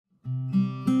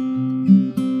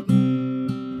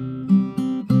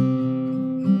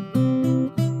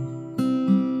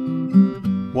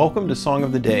welcome to Song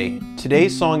of the Day.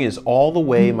 Today's song is All the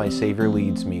Way My Savior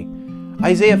Leads Me.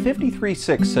 Isaiah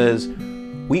 53:6 says,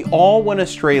 "We all went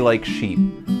astray like sheep.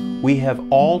 We have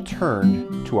all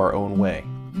turned to our own way."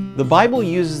 The Bible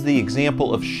uses the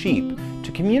example of sheep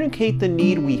to communicate the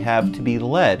need we have to be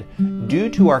led due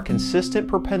to our consistent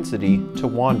propensity to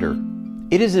wander.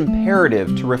 It is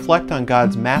imperative to reflect on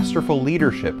God's masterful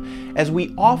leadership, as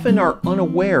we often are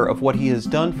unaware of what He has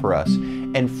done for us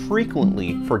and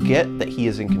frequently forget that He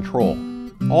is in control.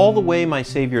 All the Way My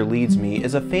Savior Leads Me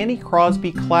is a Fanny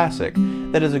Crosby classic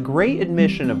that is a great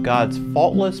admission of God's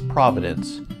faultless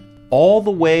providence. All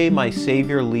the way my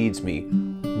Savior leads me.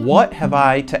 What have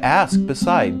I to ask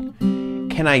beside?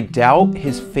 Can I doubt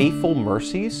His faithful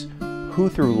mercies, who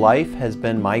through life has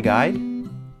been my guide?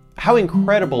 How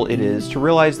incredible it is to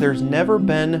realize there's never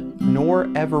been nor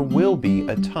ever will be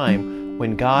a time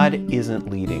when God isn't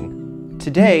leading.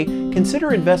 Today,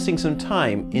 consider investing some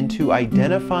time into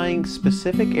identifying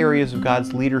specific areas of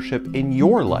God's leadership in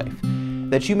your life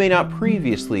that you may not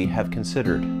previously have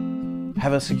considered.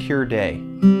 Have a secure day.